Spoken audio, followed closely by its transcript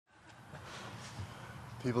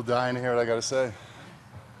People dying to hear what I got to say.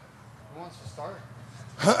 Who wants to start?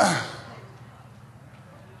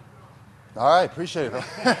 All right, appreciate it. Jim,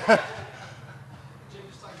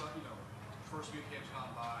 just talk about, first week camp's gone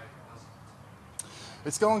by.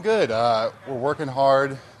 It's going good. We're working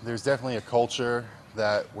hard. There's definitely a culture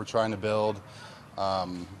that we're trying to build.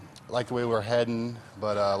 Like the way we're heading,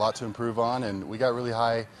 but a lot to improve on, and we got really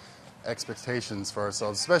high expectations for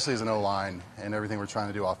ourselves, especially as an O-line and everything we're trying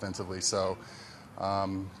to do offensively. So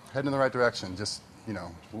heading in the right direction. Just,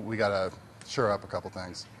 we got to shore up a couple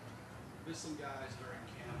things. Missed some guys during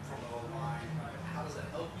camp from the O-line. How does that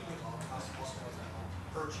help you? How does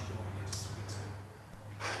that hurt you going into weeks?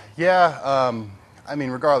 Yeah,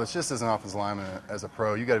 regardless, just as an offensive lineman, as a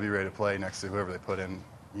pro, you got to be ready to play next to whoever they put in,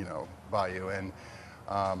 by you. And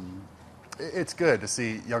it's good to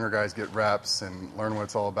see younger guys get reps and learn what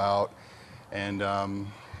it's all about. And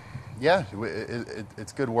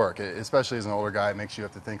it's good work, especially as an older guy. It makes you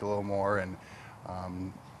have to think a little more and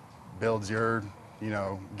builds your,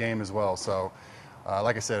 game as well. So,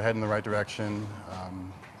 like I said, heading in the right direction.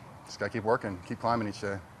 Just got to keep working, keep climbing each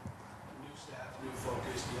day. New staff, new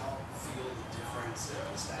focus. Do y'all feel the difference in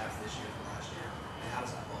the staff this year from last year? And how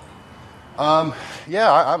does that look?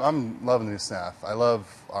 I'm loving the new staff. I love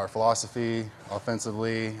our philosophy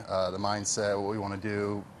offensively, the mindset, what we want to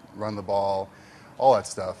do, run the ball, all that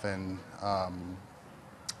stuff. And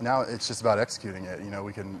now it's just about executing it.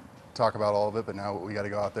 We can talk about all of it, but now we got to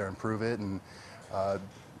go out there and prove it. And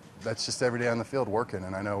that's just every day on the field working.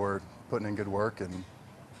 And I know we're putting in good work and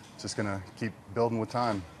just going to keep building with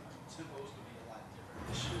time. Tempo's going to be a lot different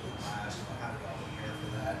this year than last. How do y'all prepare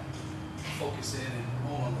for that? Focus in and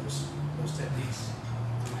hone on those techniques.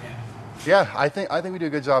 Yeah, I think we do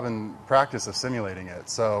a good job in practice of simulating it.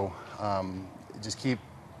 So just keep,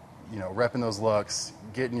 repping those looks,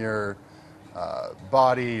 getting your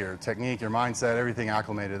body, your technique, your mindset, everything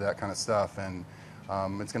acclimated, that kind of stuff. And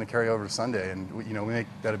it's going to carry over to Sunday. And, we make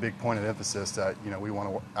that a big point of emphasis that, we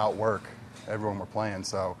want to outwork everyone we're playing.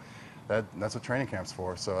 So that's what training camp's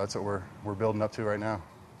for. So that's what we're building up to right now.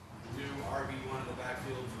 New RB1 in the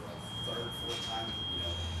backfield for a third, fourth time, in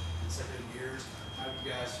consecutive years. How do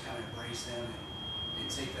you guys kind of embrace him and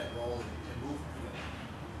take that role and move?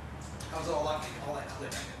 How's all that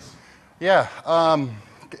click, I guess? Yeah,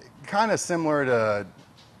 kind of similar to,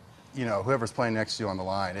 whoever's playing next to you on the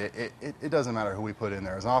line. It doesn't matter who we put in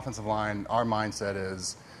there. As an offensive line, our mindset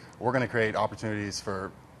is we're going to create opportunities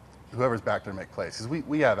for whoever's back there to make plays. Because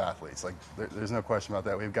we have athletes. Like, there's no question about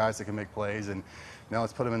that. We have guys that can make plays, and now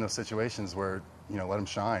let's put them in those situations where, let them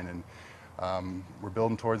shine. And we're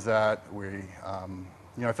building towards that.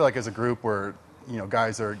 I feel like as a group we're,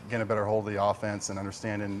 guys are getting a better hold of the offense and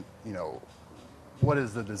understanding, what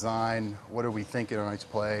is the design, what are we thinking on each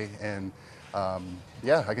play, and I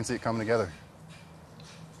can see it coming together.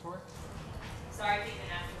 Sorry if you've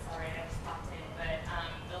been asked this already, I just popped in, but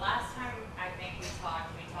the last time I think we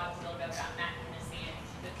talked a little bit about Matt Hennessy and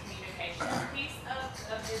the communication piece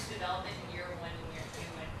of his development in year one and year two,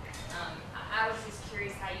 and I was just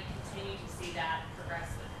curious how you continue to see that progress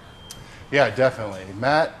with him. Yeah, definitely.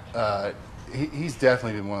 Matt, he's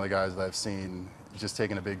definitely been one of the guys that I've seen just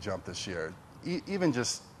taking a big jump this year. Even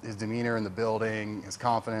just his demeanor in the building, his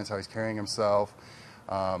confidence, how he's carrying himself.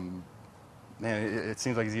 It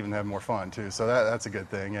seems like he's even having more fun, too. So that's a good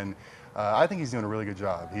thing. And I think he's doing a really good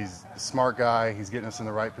job. He's a smart guy. He's getting us in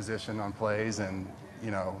the right position on plays. And,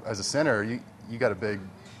 as a center, you got a big,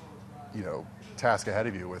 task ahead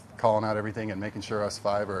of you with calling out everything and making sure us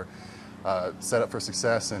five are set up for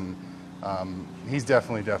success. And he's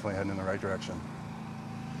definitely heading in the right direction.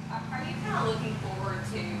 Are you kind of looking forward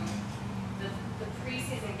to the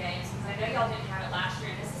preseason games? Because I know y'all didn't have it last year.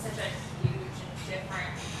 This is such a huge and different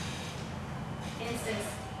instance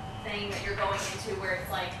thing that you're going into where it's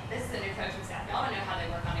like, this is a new coaching staff. Y'all don't know how they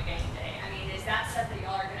work on a game day. I mean, is that stuff that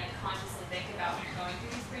y'all are going to consciously think about when you're going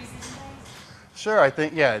through these preseason games? Sure, I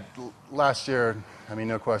think, last year,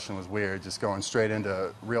 no question, was weird, just going straight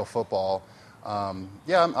into real football. I'm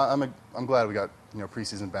glad we got,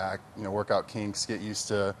 preseason back, workout kinks, get used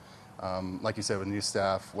to, like you said, with new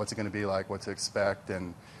staff, what's it going to be like, what to expect.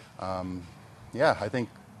 And, I think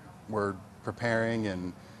we're preparing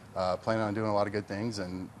and planning on doing a lot of good things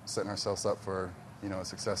and setting ourselves up for, a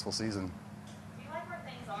successful season. Do you like where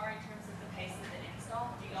things are in terms of the pace of the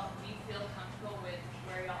install? Do you feel comfortable with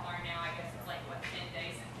where y'all are now? I guess it's 10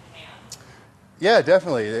 days into camp. Yeah,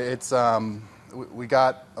 definitely. It's we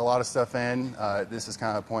got a lot of stuff in. This is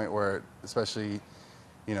kind of a point where, especially,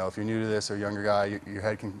 if you're new to this or a younger guy, your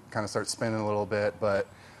head can kind of start spinning a little bit. But,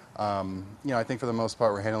 I think for the most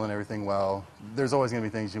part, we're handling everything well. There's always going to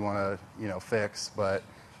be things you want to, fix. But,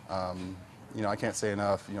 I can't say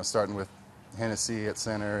enough. Starting with Hennessy at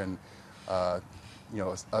center and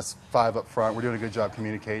us 5 up front, we're doing a good job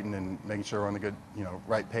communicating and making sure we're on the good,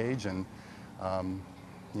 right page. And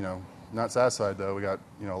not satisfied though. We got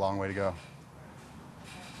a long way to go.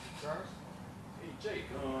 Jarvis? Hey, Jake,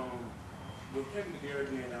 with Kevin McGarrett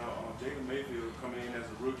being out, Jalen Mayfield coming in as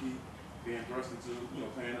a rookie, being thrust into,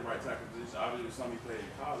 playing the right tackle position, obviously some he played in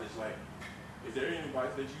college, like, is there any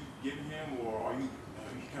advice that you've given him, or are you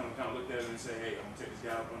kind of looked at it and say, hey, I'm going to take this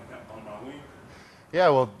guy up on my wing? Yeah,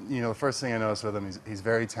 well, the first thing I noticed with him, he's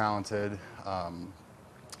very talented. I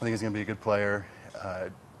think he's going to be a good player.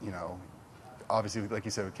 Obviously, like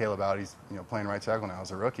you said, with Caleb out, he's playing right tackle now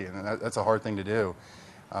as a rookie, and that's a hard thing to do.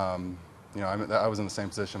 I was in the same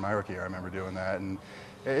position my rookie year. I remember doing that, and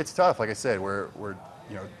it's tough. Like I said, we're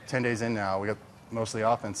 10 days in now. We got most of the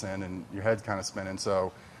offense in, and your head's kind of spinning.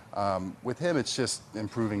 So with him, it's just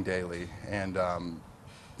improving daily, and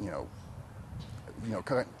we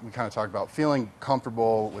kind of talked about feeling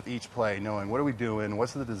comfortable with each play, knowing what are we doing,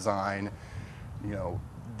 what's the design,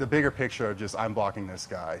 the bigger picture of just I'm blocking this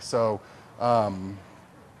guy. So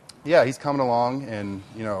yeah, he's coming along, and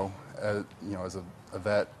as a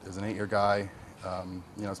vet, as an 8-year guy,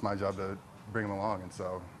 it's my job to bring him along, and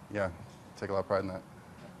so yeah, take a lot of pride in that.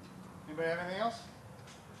 Anybody have anything else?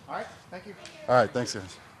 All right, thank you. All right, thanks,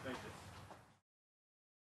 guys.